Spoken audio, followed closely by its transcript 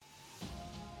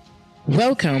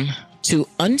Welcome to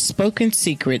Unspoken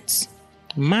Secrets.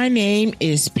 My name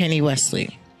is Penny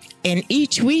Wesley, and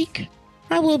each week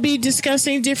I will be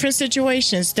discussing different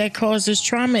situations that causes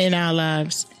trauma in our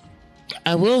lives.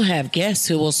 I will have guests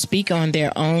who will speak on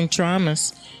their own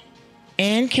traumas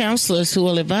and counselors who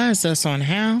will advise us on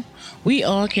how we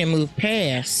all can move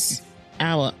past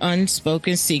our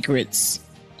unspoken secrets.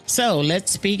 So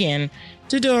let's begin.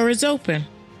 The door is open.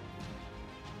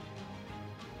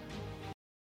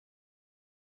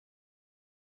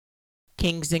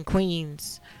 Kings and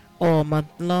queens, all month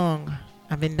long,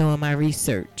 I've been doing my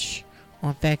research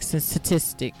on facts and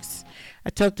statistics.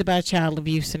 I talked about child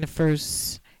abuse in the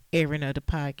first airing of the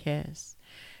podcast.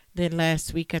 Then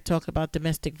last week I talked about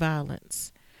domestic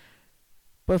violence.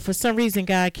 But for some reason,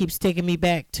 God keeps taking me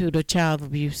back to the child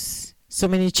abuse. So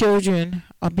many children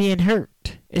are being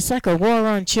hurt. It's like a war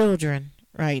on children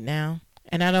right now.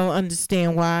 And I don't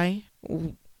understand why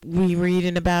we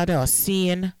reading about or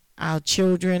seeing our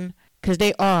children, because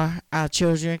they are our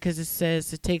children, because it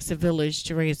says it takes a village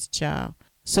to raise a child.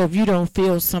 So if you don't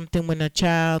feel something when a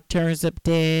child turns up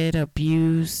dead,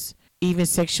 abused, even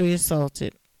sexually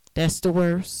assaulted, that's the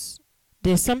worst.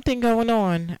 There's something going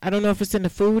on. I don't know if it's in the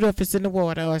food or if it's in the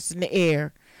water or it's in the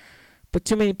air. But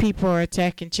too many people are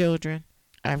attacking children.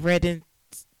 I've read in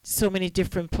so many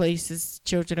different places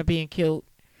children are being killed.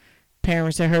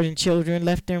 Parents are hurting children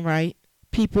left and right.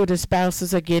 People the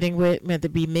spouses are getting with, whether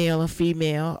it be male or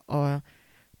female, or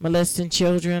molesting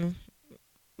children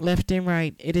left and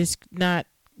right. It is not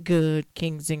good,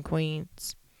 kings and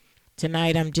queens.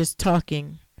 Tonight I'm just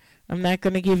talking. I'm not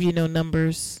going to give you no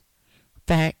numbers,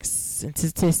 facts, and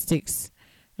statistics.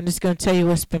 I'm just going to tell you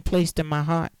what's been placed in my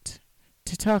heart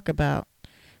to talk about.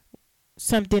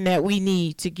 Something that we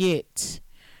need to get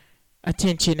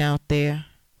attention out there.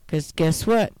 Because guess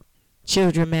what?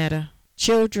 Children matter.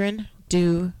 Children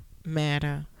do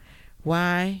matter.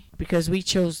 Why? Because we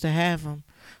chose to have them.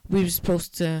 We were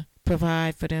supposed to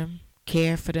provide for them,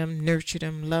 care for them, nurture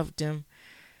them, love them.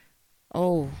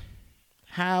 Oh,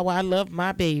 how I love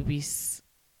my babies.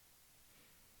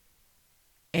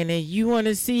 And if you want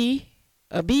to see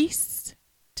a beast,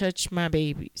 touch my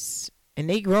babies. And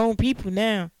they grown people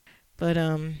now. But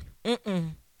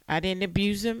I didn't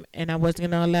abuse them, and I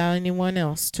wasn't going to allow anyone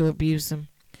else to abuse them.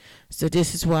 So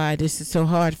this is why this is so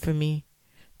hard for me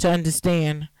to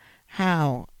understand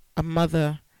how a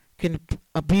mother can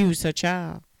abuse her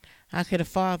child. How can a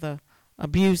father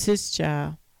abuse his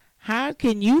child? How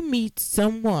can you meet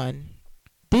someone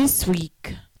this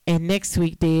week and next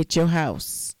week they at your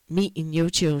house meeting your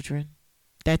children?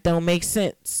 That don't make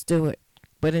sense, do it?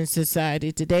 But in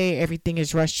society today, everything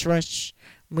is rush, rush,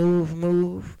 move,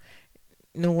 move.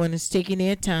 No one is taking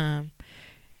their time.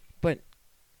 But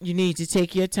you need to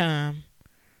take your time,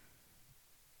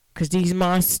 because these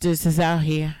monsters is out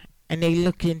here and they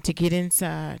looking to get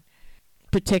inside.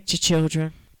 Protect your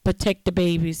children. Protect the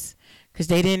babies, because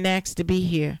they didn't ask to be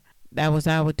here. That was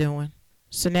our doing.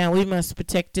 So now we must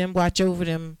protect them, watch over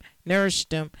them, nourish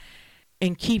them,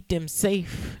 and keep them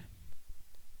safe.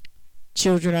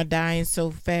 Children are dying so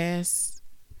fast.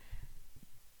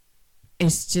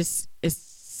 It's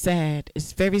sad.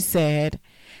 It's very sad.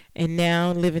 And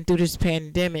now living through this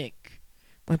pandemic,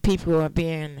 when people are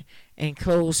being in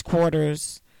closed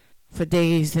quarters for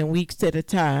days and weeks at a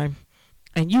time,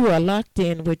 and you are locked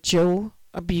in with your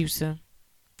abuser,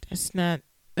 that's not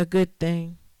a good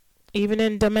thing. Even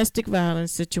in domestic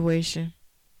violence situation,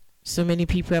 so many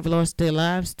people have lost their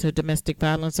lives to domestic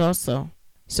violence also.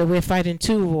 So we're fighting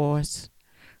two wars.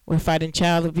 We're fighting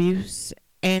child abuse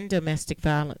and domestic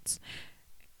violence.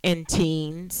 And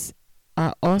teens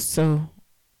are also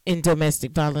in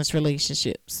domestic violence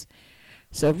relationships.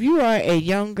 So if you are a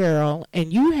young girl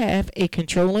and you have a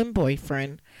controlling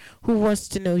boyfriend who wants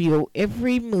to know your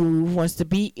every move, wants to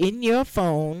be in your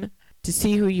phone to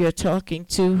see who you're talking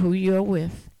to, who you're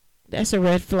with, that's a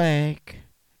red flag.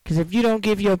 Because if you don't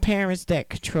give your parents that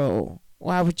control,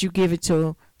 why would you give it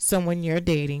to someone you're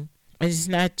dating? And it's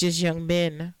not just young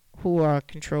men who are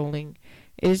controlling.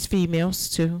 It is females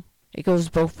too. It goes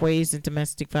both ways in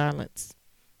domestic violence.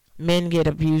 Men get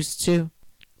abused too.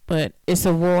 But it's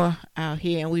a war out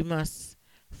here, and we must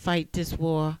fight this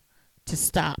war to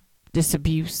stop this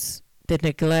abuse, the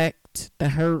neglect, the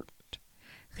hurt.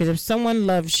 Because if someone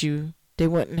loves you, they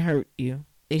wouldn't hurt you.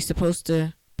 They're supposed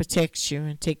to protect you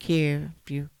and take care of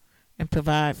you and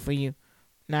provide for you,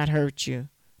 not hurt you,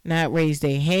 not raise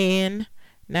their hand,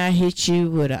 not hit you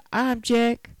with an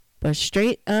object, but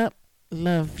straight up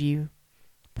love you,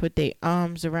 put their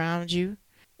arms around you.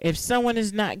 If someone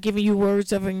is not giving you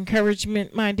words of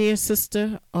encouragement, my dear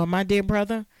sister or my dear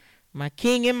brother, my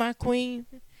king and my queen,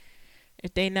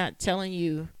 if they're not telling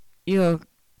you You're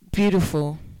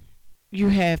beautiful. You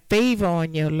have favor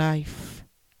on your life.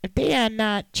 If they are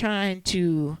not trying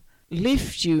to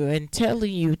lift you and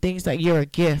telling you things like you're a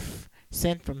gift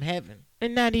sent from heaven,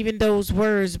 and not even those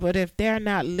words, but if they're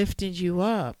not lifting you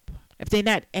up, if they're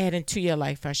not adding to your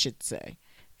life, I should say.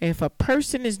 If a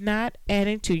person is not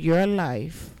adding to your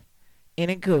life in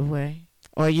a good way,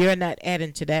 or you're not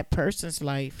adding to that person's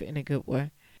life in a good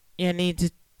way, you need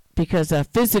to, because a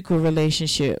physical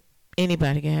relationship,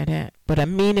 anybody can have that, but a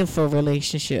meaningful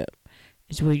relationship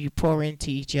is where you pour into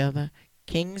each other.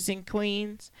 Kings and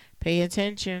queens, pay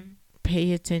attention.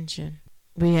 Pay attention.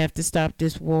 We have to stop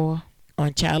this war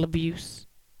on child abuse,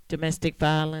 domestic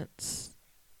violence.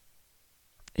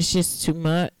 It's just too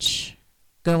much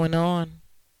going on.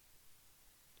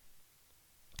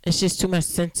 It's just too much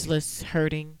senseless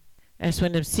hurting. That's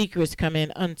when the secrets come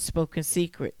in, unspoken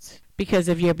secrets. Because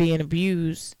if you're being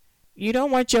abused, you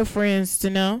don't want your friends to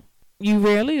know. You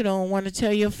really don't want to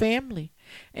tell your family.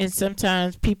 And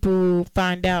sometimes people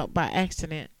find out by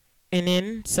accident. And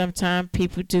then sometimes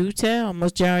people do tell.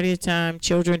 Majority of the time,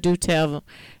 children do tell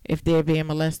if they're being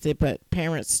molested, but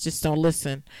parents just don't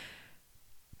listen.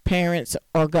 Parents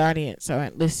or guardians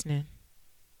aren't listening.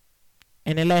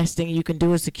 And the last thing you can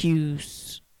do is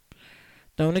accuse.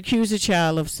 Don't accuse a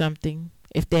child of something.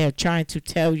 If they're trying to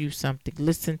tell you something,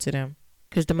 listen to them.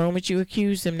 Because the moment you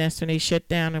accuse them, that's when they shut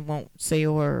down and won't say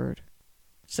a word.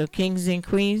 So kings and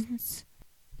queens,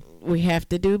 we have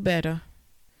to do better.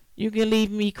 You can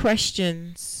leave me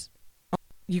questions.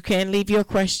 You can leave your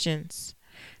questions.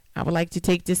 I would like to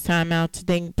take this time out to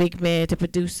thank Big Med, the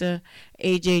producer,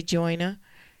 AJ Joyner.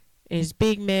 It's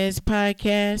Big Med's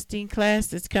podcasting class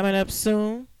that's coming up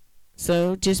soon.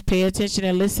 So just pay attention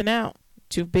and listen out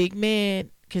to Big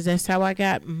Med, because that's how I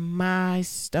got my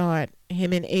start.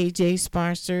 Him and AJ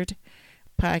sponsored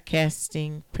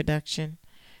podcasting production.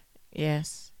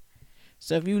 Yes.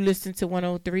 So if you listen to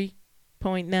 103.9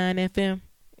 FM,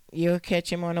 you'll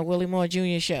catch him on the Willie Moore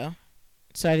Jr. show.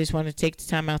 So I just want to take the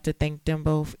time out to thank them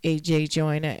both, AJ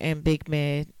Joyner and Big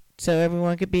Med, so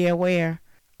everyone could be aware.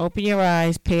 Open your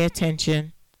eyes, pay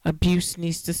attention. Abuse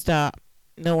needs to stop.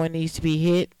 No one needs to be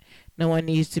hit. No one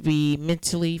needs to be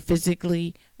mentally,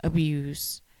 physically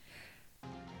abused.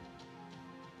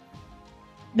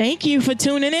 Thank you for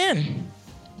tuning in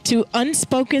to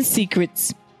Unspoken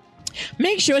Secrets.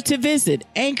 Make sure to visit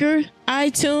Anchor,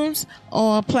 iTunes,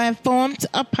 or platforms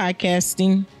of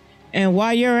podcasting. And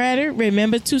while you're at it,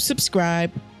 remember to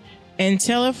subscribe and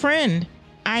tell a friend.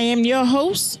 I am your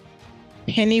host,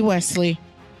 Penny Wesley.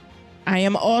 I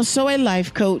am also a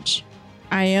life coach.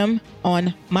 I am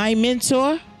on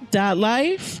mymentor.life.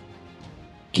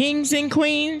 Kings and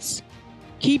queens,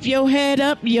 keep your head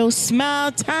up, your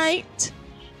smile tight.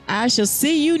 I shall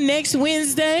see you next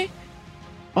Wednesday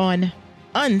on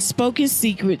Unspoken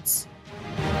Secrets.